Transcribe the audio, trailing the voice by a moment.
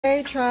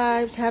Hey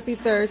tribes, happy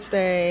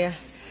Thursday.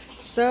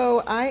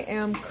 So I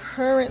am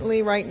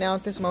currently right now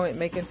at this moment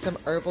making some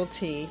herbal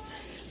tea.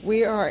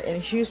 We are in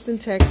Houston,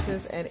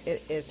 Texas, and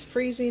it is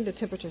freezing. The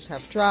temperatures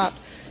have dropped.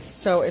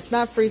 So it's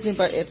not freezing,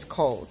 but it's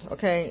cold,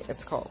 okay?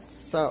 It's cold.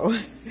 So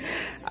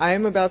I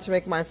am about to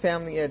make my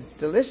family a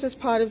delicious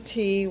pot of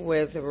tea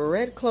with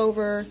red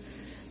clover,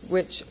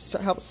 which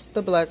helps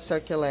the blood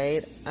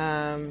circulate,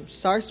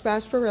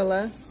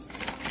 sarsaparilla.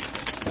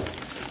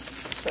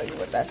 Show you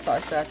what that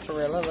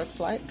sarsaparilla looks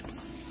like.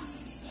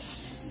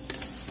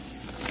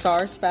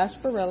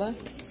 Sarsaparilla,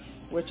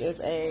 which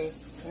is a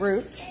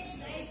root,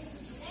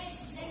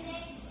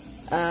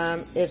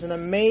 is an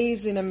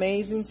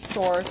amazing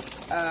source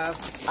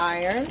of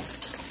iron.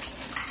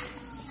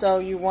 So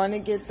you want to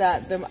get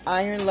the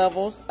iron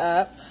levels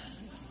up.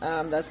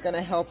 That's going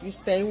to help you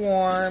stay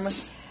warm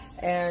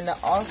and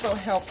also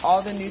help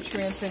all the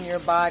nutrients in your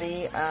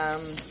body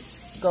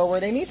go where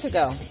they need to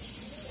go.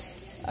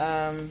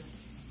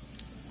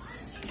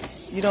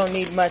 You don't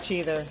need much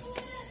either.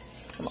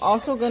 I'm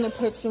also going to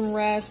put some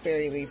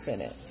raspberry leaf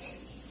in it.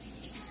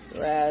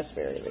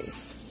 Raspberry leaf.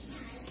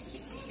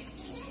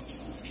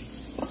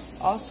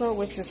 Also,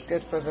 which is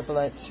good for the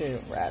blood too,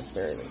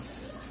 raspberry leaf.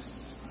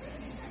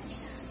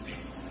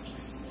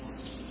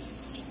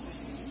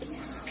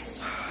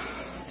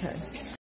 Okay.